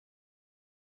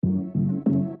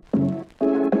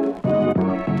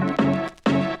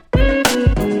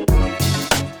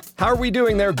How are we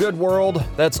doing there, good world?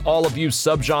 That's all of you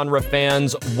subgenre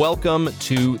fans. Welcome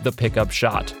to The Pickup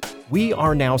Shot. We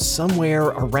are now somewhere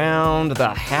around the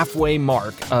halfway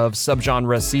mark of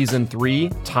subgenre Season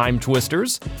 3, Time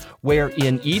Twisters, where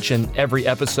in each and every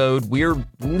episode, we're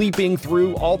leaping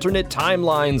through alternate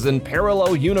timelines and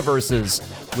parallel universes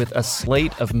with a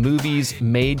slate of movies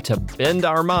made to bend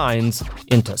our minds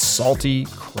into salty,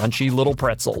 crunchy little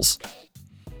pretzels.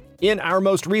 In our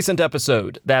most recent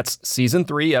episode, that's Season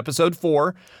 3, Episode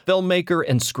 4, filmmaker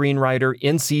and screenwriter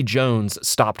N.C. Jones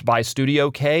stopped by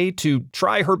Studio K to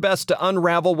try her best to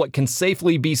unravel what can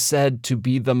safely be said to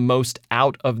be the most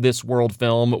out-of-this-world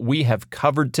film we have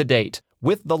covered to date,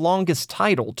 with the longest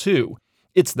title, too.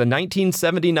 It's the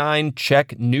 1979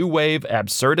 Czech new wave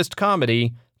absurdist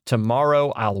comedy,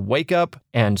 Tomorrow I'll Wake Up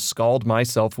and Scald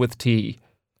Myself with Tea.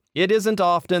 It isn't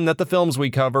often that the films we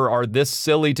cover are this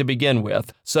silly to begin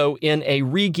with, so in a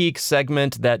Re-Geek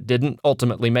segment that didn't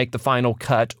ultimately make the final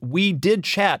cut, we did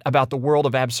chat about the world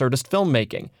of absurdist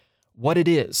filmmaking, what it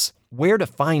is, where to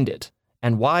find it,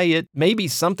 and why it may be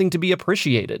something to be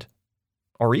appreciated,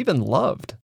 or even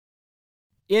loved.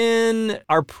 In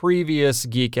our previous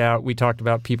Geek Out, we talked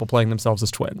about people playing themselves as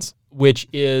twins, which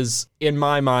is, in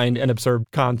my mind, an absurd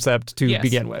concept to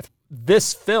begin with.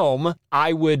 This film,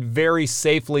 I would very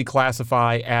safely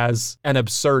classify as an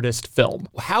absurdist film.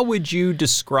 How would you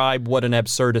describe what an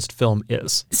absurdist film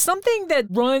is? Something that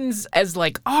runs as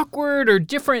like awkward or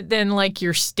different than like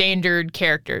your standard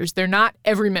characters. They're not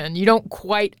everyman. You don't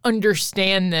quite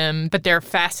understand them, but they're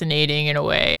fascinating in a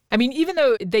way. I mean, even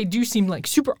though they do seem like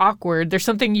super awkward, there's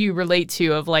something you relate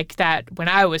to of like that when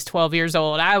I was 12 years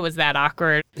old, I was that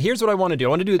awkward. Here's what I want to do. I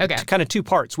want to do kind of two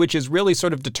parts, which is really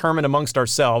sort of determine amongst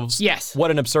ourselves what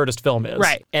an absurdist film is.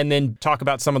 Right. And then talk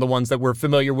about some of the ones that we're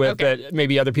familiar with that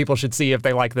maybe other people should see if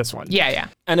they like this one. Yeah.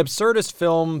 An absurdist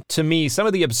film, to me, some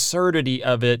of the absurdity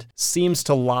of it seems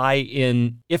to lie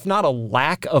in, if not a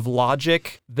lack of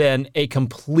logic, then a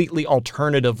completely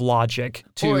alternative logic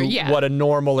to what a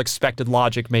normal expected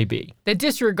logic may be. The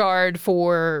disregard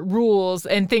for rules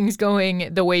and things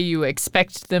going the way you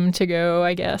expect them to go,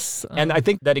 I guess. And I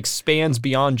think that expands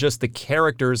beyond just the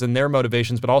characters and their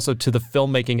motivations, but also to the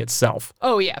filmmaking itself.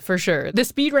 Oh, yeah, for sure. The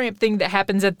speed ramp thing that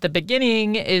happens at the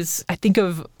beginning is, I think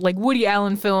of like Woody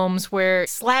Allen films where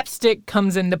slapstick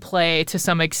comes into play to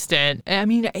some extent. I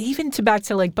mean, even back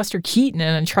to like Buster Keaton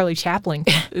and Charlie Chaplin,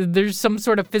 there's some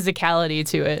sort of physicality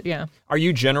to it, yeah. Are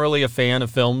you generally a fan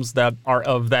of films that are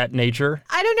of that nature?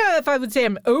 I don't know if I would say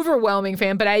I'm an overwhelming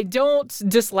fan, but I don't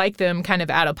dislike them kind of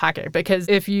out of pocket, because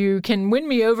if you can win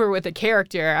me over with a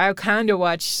character, I'll kind of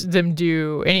watch them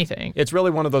do anything. It's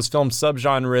really one of those film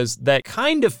subgenres that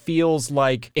kind of feels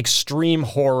like extreme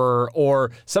horror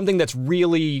or something that's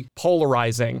really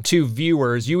polarizing to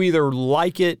viewers. You either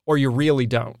like it or you really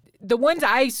don't. The ones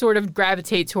I sort of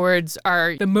gravitate towards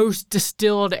are the most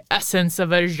distilled essence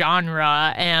of a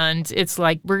genre, and it's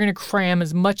like we're going to cram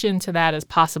as much into that as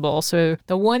possible. So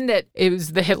the one that it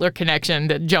was the Hitler connection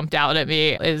that jumped out at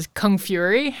me is Kung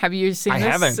Fury. Have you seen this? I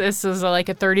haven't. This is like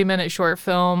a 30-minute short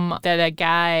film that a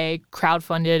guy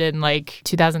crowdfunded in like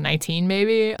 2019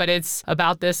 maybe, but it's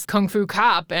about this kung fu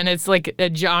cop, and it's like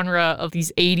a genre of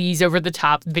these 80s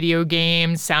over-the-top video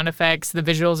games, sound effects. The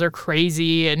visuals are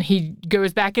crazy, and he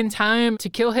goes back in time to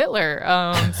kill Hitler.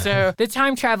 So the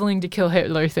time traveling to kill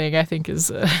Hitler thing, I think, is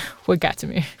what got to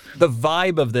me. The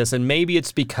vibe of this, and maybe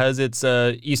it's because it's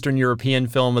a Eastern European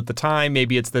film at the time,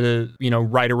 maybe it's the,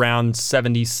 right around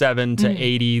 77 to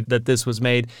 80 that this was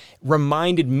made,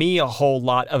 reminded me a whole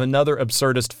lot of another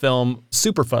absurdist film,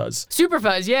 Superfuzz.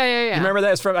 Superfuzz, yeah. You remember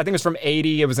that? I think it was from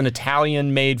 80. It was an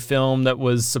Italian-made film that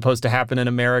was supposed to happen in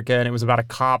America, and it was about a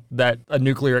cop that a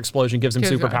nuclear explosion gives him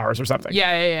superpowers or something.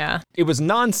 Yeah. It was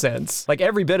nonsense. Like,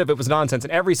 every bit of it was nonsense,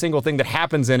 and every single thing that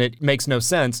happens in it makes no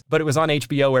sense, but it was on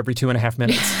HBO every 2.5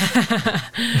 minutes.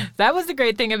 That was the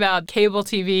great thing about cable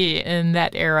TV in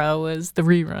that era, was the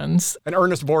reruns. And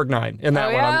Ernest Borgnine in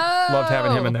that one. I loved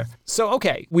having him in there. So,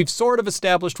 okay, we've sort of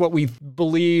established what we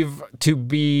believe to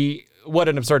be what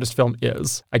an absurdist film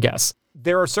is, I guess.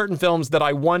 There are certain films that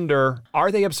I wonder,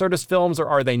 are they absurdist films or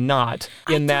are they not?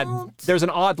 In that there's an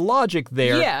odd logic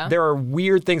there. Yeah. There are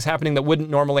weird things happening that wouldn't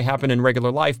normally happen in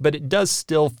regular life, but it does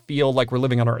still feel like we're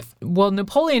living on Earth. Well,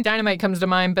 Napoleon Dynamite comes to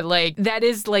mind, but like that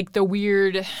is like the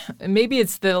weird, maybe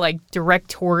it's the like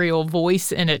directorial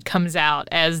voice in it comes out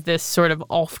as this sort of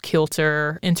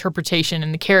off-kilter interpretation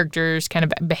and the characters kind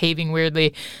of behaving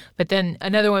weirdly. But then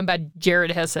another one by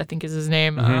Jared Hess, I think is his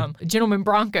name, Gentleman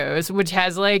Broncos, which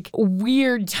has like weird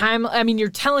weird time. I mean, you're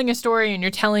telling a story and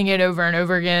you're telling it over and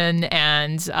over again,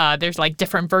 and there's like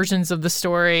different versions of the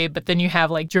story, but then you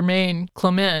have like Jermaine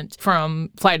Clement from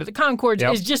Flight of the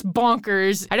Conchords is just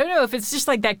bonkers. I don't know if it's just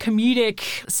like that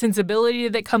comedic sensibility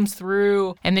that comes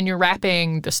through, and then you're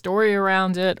wrapping the story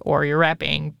around it, or you're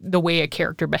wrapping the way a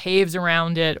character behaves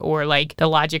around it, or like the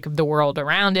logic of the world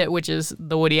around it, which is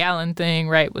the Woody Allen thing,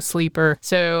 right, with Sleeper.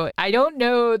 So I don't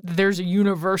know there's a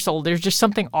universal. There's just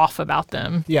something off about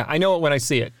them. Yeah, I know it when I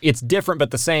see it. It's different,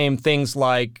 but the same. Things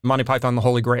like Monty Python and the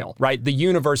Holy Grail, right? The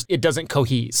universe, it doesn't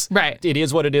cohese. Right. It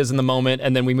is what it is in the moment,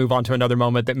 and then we move on to another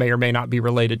moment that may or may not be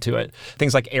related to it.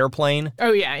 Things like Airplane.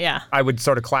 Oh, yeah. I would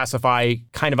sort of classify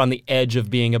kind of on the edge of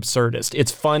being absurdist.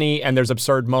 It's funny, and there's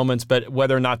absurd moments, but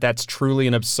whether or not that's truly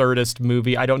an absurdist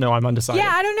movie, I don't know. I'm undecided.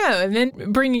 Yeah, I don't know. And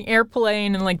then bringing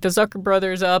Airplane and like the Zucker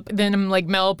brothers up, then I'm like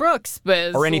Mel Brooks.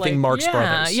 But or anything like, Marx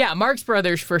Brothers. Yeah, Marx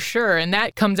Brothers for sure. And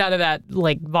that comes out of that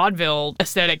like vaudeville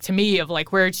aesthetic to me of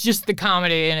like where it's just the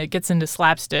comedy and it gets into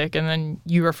slapstick, and then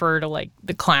you refer to like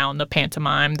the clown, the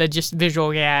pantomime, the just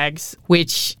visual gags,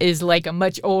 which is like a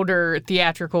much older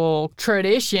theatrical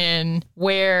tradition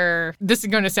where this is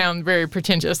going to sound very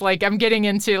pretentious. Like I'm getting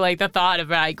into like the thought of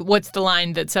like what's the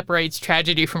line that separates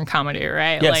tragedy from comedy,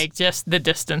 right? Yes. Like just the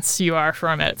distance you are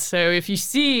from it. So if you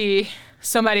see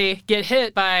somebody get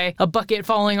hit by a bucket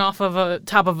falling off of a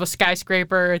top of a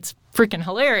skyscraper, it's freaking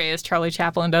hilarious. Charlie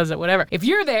Chaplin does it, whatever. If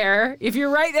you're there, if you're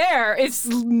right there, it's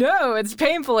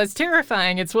painful, it's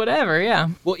terrifying, it's whatever, yeah.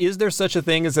 Well, is there such a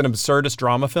thing as an absurdist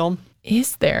drama film?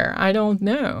 Is there? I don't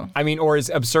know. I mean, or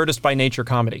is absurdist by nature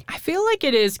comedy? I feel like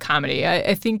it is comedy.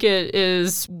 I think it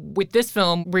is with this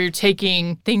film where you're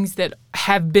taking things that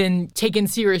have been taken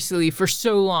seriously for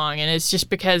so long, and it's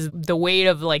just because the weight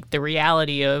of like the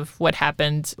reality of what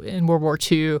happened in World War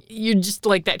II, you just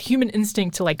like that human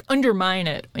instinct to like undermine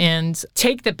it and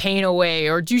take the pain away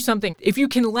or do something. If you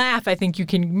can laugh, I think you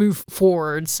can move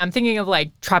forwards. I'm thinking of like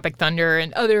Tropic Thunder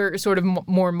and other sort of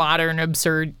more modern,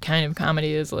 absurd kind of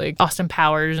comedies like Austin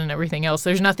Powers and everything else.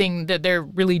 There's nothing that they're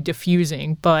really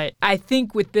diffusing, but I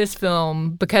think with this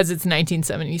film, because it's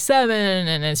 1977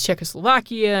 and it's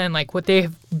Czechoslovakia and like what they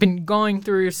have been going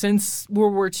through since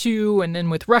World War II and then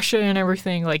with Russia and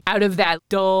everything, like out of that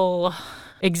dull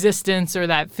existence or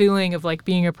that feeling of like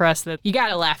being oppressed, that you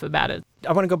gotta laugh about it.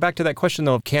 I want to go back to that question,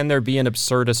 though, of can there be an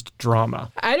absurdist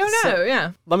drama? I don't know,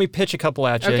 yeah. Let me pitch a couple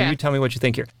at you, and you tell me what you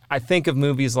think here. I think of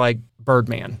movies like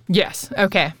Birdman. Yes,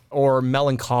 okay. Or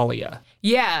Melancholia.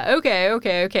 Yeah, okay.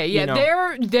 Yeah, You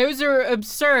know, those are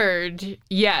absurd,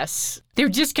 yes. They're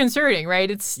disconcerting,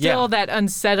 right? It's still that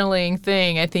unsettling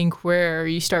thing, I think, where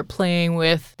you start playing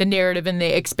with the narrative and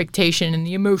the expectation and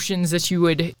the emotions that you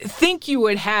would think you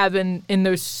would have in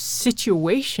those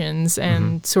situations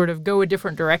and sort of go a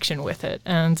different direction with it,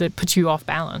 and it puts you off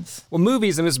balance. Well,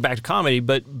 movies, and this is back to comedy,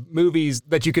 but movies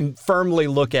that you can firmly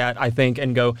look at, I think,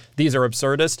 and go, these are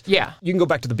absurdist. Yeah. You can go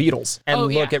back to the Beatles and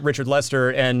look at Richard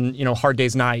Lester and, Hard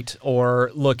Day's Night,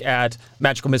 or look at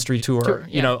Magical Mystery Tour.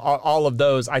 All of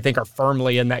those, I think, are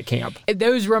firmly in that camp.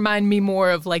 Those remind me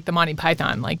more of like the Monty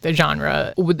Python, like the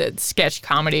genre with the sketch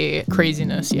comedy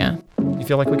craziness, yeah. You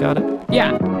feel like we got it?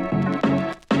 Yeah.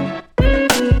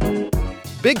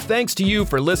 Big thanks to you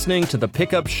for listening to The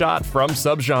Pickup Shot from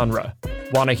Subgenre.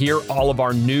 Want to hear all of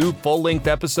our new full-length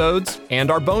episodes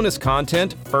and our bonus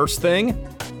content first thing?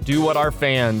 Do what our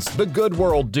fans, the good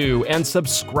world, do and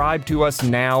subscribe to us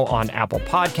now on Apple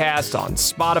Podcasts, on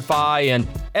Spotify, and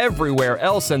everywhere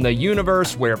else in the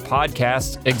universe where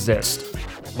podcasts exist.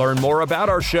 Learn more about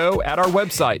our show at our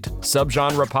website,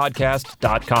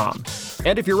 subgenrepodcast.com.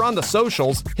 And if you're on the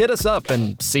socials, hit us up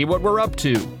and see what we're up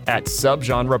to at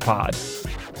subgenrepod.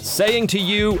 Saying to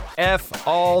you, F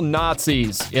all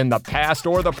Nazis in the past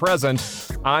or the present,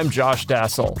 I'm Josh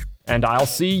Dassel, and I'll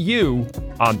see you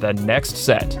on the next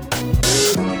set.